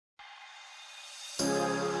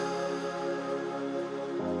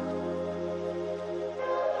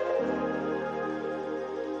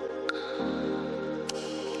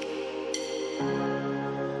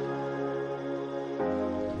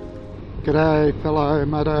G'day fellow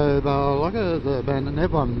motovloggers, Bandit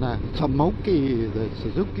Nev on Tomoki, the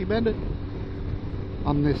Suzuki Bandit,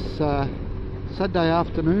 on this Saturday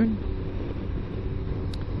afternoon,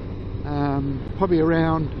 probably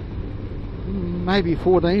around maybe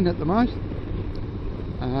 14 at the most,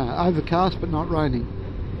 overcast but not raining,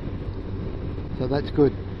 so that's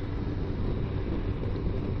good.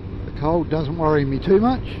 The cold doesn't worry me too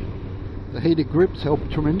much, the heated grips help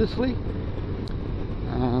tremendously.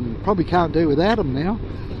 Probably can't do without them now.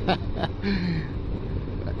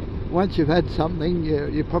 Once you've had something,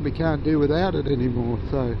 you probably can't do without it anymore.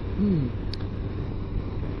 So,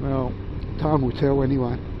 well, time will tell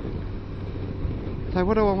anyway. So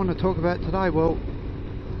what do I want to talk about today? Well,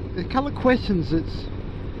 there's a couple of questions that's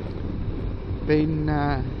been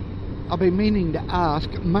I've been meaning to ask,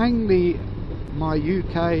 mainly my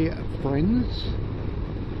UK friends,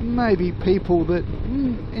 maybe people that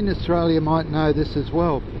in Australia might know this as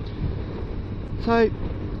well. So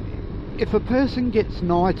if a person gets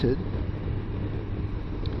knighted,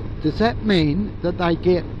 does that mean that they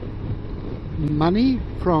get money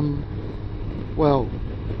from, well,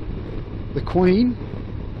 the Queen?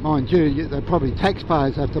 Mind you, they probably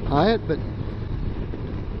taxpayers have to pay it, but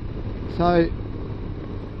so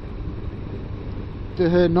do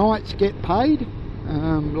her knights get paid,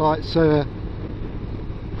 like Sir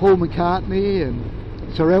Paul McCartney and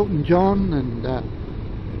Sir Elton John and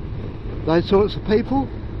those sorts of people?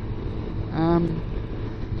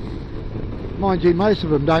 Mind you, most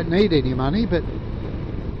of them don't need any money, but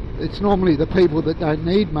it's normally the people that don't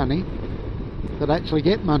need money that actually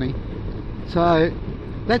get money. So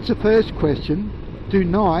that's the first question. Do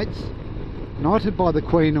knights, knighted by the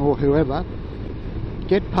Queen or whoever,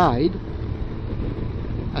 get paid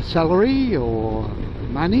a salary or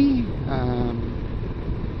money?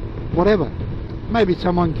 Whatever. Maybe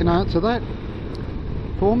someone can answer that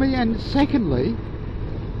for me. And secondly,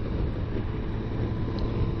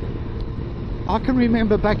 I can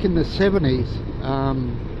remember back in the 70s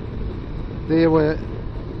there were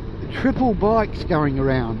triple bikes going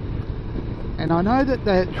around, and I know that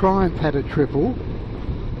the Triumph had a triple,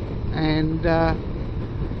 and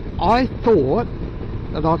I thought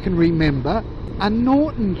that I can remember a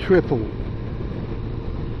Norton triple.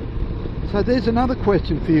 So there's another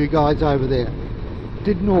question for you guys over there.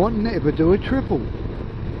 Did Norton ever do a triple?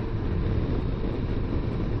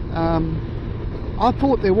 I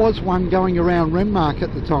thought there was one going around Renmark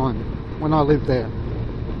at the time when I lived there.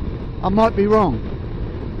 I might be wrong.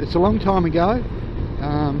 It's a long time ago,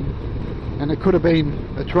 and it could have been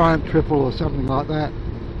a Triumph triple or something like that.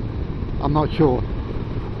 I'm not sure.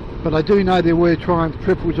 But I do know there were Triumph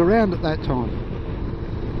triples around at that time.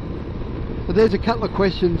 So there's a couple of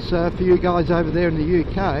questions for you guys over there in the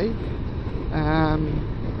UK.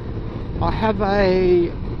 I have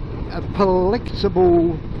a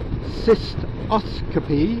flexible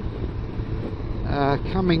cystoscopy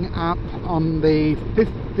coming up on the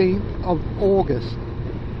 15th of August,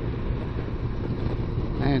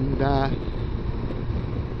 and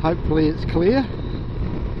hopefully it's clear.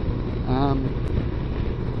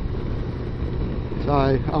 So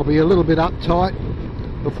I'll be a little bit uptight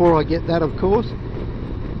before I get that, of course.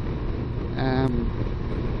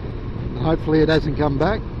 Hopefully it hasn't come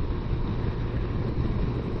back.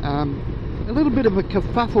 A little bit of a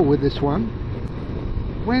kerfuffle with this one.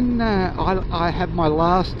 When I had my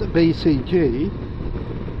last BCG,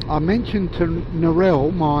 I mentioned to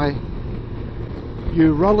Narelle, my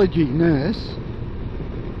urology nurse,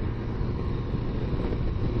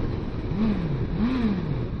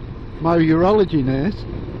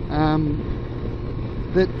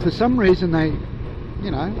 that for some reason they,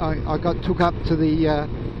 you know, I got took up to the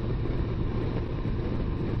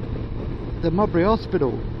Mowbray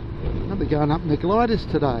Hospital. I'll be going up Nicolaitis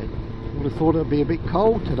today. Would have thought it would be a bit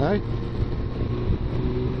cold today.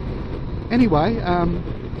 Anyway,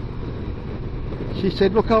 she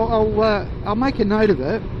said, look, I'll make a note of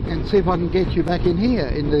it and see if I can get you back in here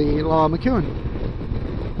in the Lower McEwen.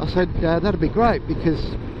 I said, that'd be great,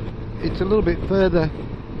 because it's a little bit further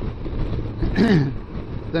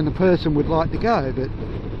than a person would like to go, but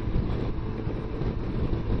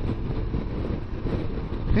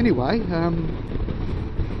anyway,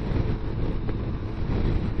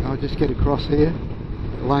 I'll just get across here.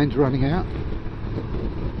 The lane's running out.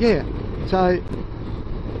 Yeah, so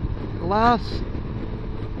last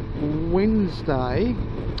Wednesday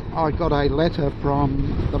I got a letter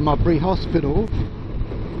from the Mowbray Hospital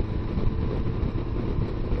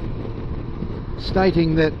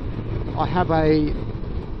stating that I have a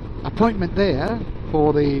appointment there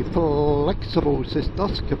for the flexible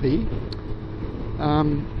cystoscopy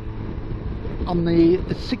on the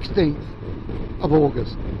 16th of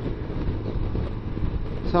August.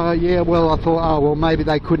 So yeah, well, I thought, oh well, maybe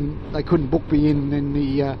they couldn't book me in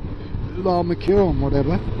the Lower McEwen,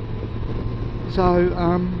 whatever. So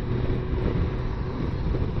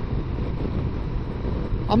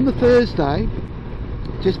on the Thursday,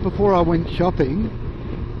 just before I went shopping,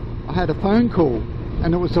 I had a phone call,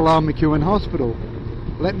 and it was the Lower McEwen Hospital.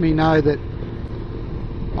 Let me know that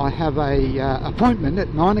I have a appointment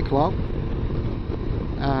at 9 o'clock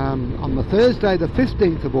on the Thursday the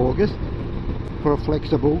 15th of August for a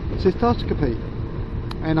flexible cystoscopy.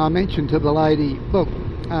 And I mentioned to the lady, look,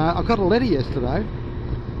 I got a letter yesterday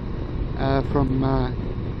from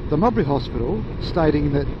the Mowbray Hospital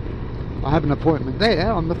stating that I have an appointment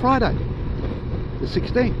there on the Friday the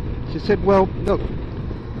 16th. She said, well, look,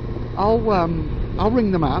 I'll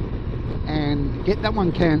ring them up and get that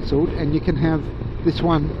one cancelled, and you can have this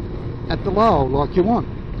one at the Lowell like you want.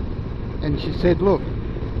 And she said, look,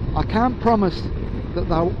 I can't promise that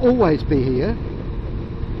they'll always be here,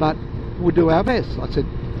 but we'll do our best. I said,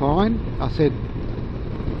 fine. I said,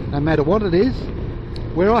 no matter what it is,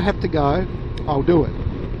 where I have to go, I'll do it.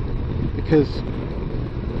 Because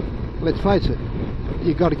let's face it,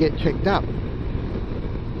 you've got to get checked up,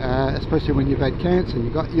 especially when you've had cancer.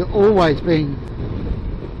 You're always being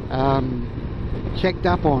checked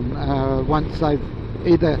up on once they've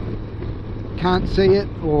either can't see it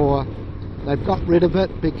or they've got rid of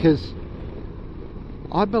it, because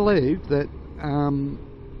I believe that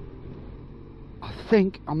I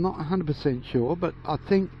think, I'm not 100% sure, but I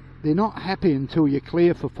think they're not happy until you're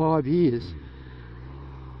clear for 5 years.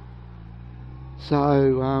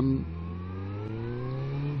 So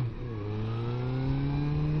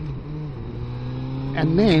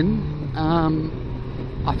and then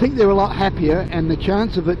I think they're a lot happier, and the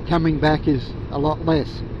chance of it coming back is a lot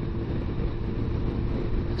less.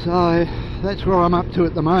 So that's where I'm up to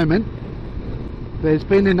at the moment. There's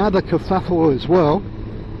been another kerfuffle as well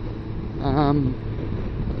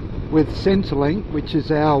with Centrelink, which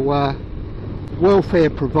is our welfare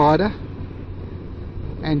provider,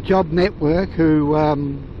 and Job Network, who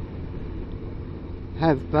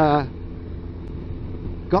have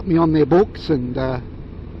got me on their books, and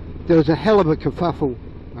there was a hell of a kerfuffle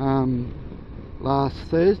last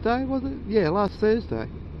Thursday, was it? Yeah, last Thursday.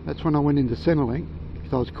 That's when I went into Centrelink,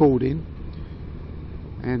 because I was called in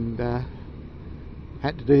and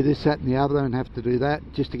had to do this, that and the other, and have to do that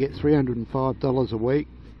just to get $305 a week.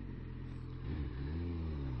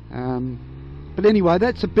 But anyway,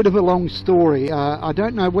 that's a bit of a long story. I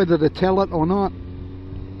don't know whether to tell it or not.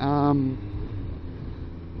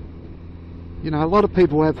 You know, a lot of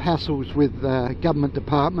people have hassles with government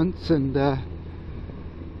departments, and I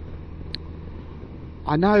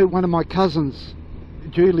know one of my cousins,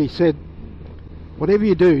 Julie, said, whatever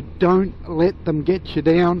you do, don't let them get you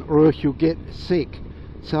down, or else you'll get sick.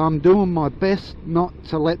 So I'm doing my best not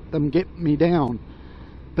to let them get me down,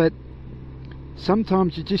 but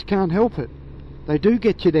sometimes you just can't help it. They do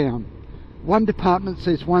get you down. One department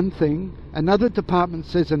says one thing, another department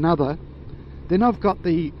says another. Then I've got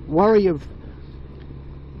the worry of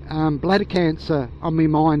bladder cancer on my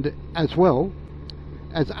mind, as well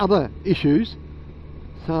as other issues.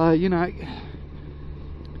 So, you know,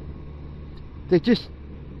 they're just,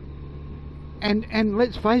 and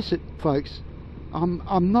let's face it, folks,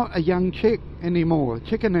 I'm not a young chicken anymore,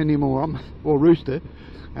 or rooster.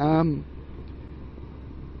 I'm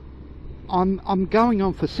going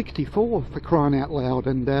on for 64, for crying out loud,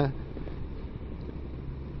 and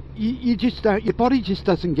you just don't, your body just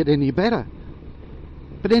doesn't get any better.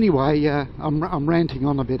 But anyway, I'm ranting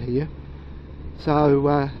on a bit here.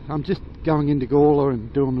 So I'm just going into Gawler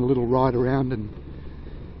and doing a little ride around, and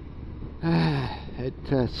it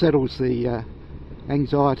settles the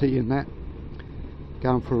anxiety and that,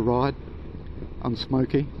 going for a ride on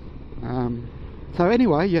Smoky. So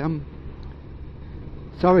anyway,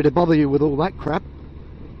 sorry to bother you with all that crap.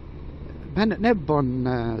 Bandit Neb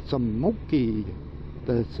on some Monkey,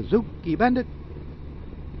 the Suzuki Bandit,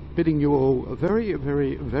 bidding you all a very,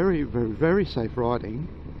 very, very, very, very safe riding,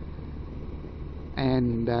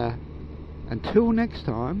 and until next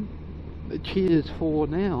time, cheers for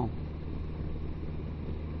now.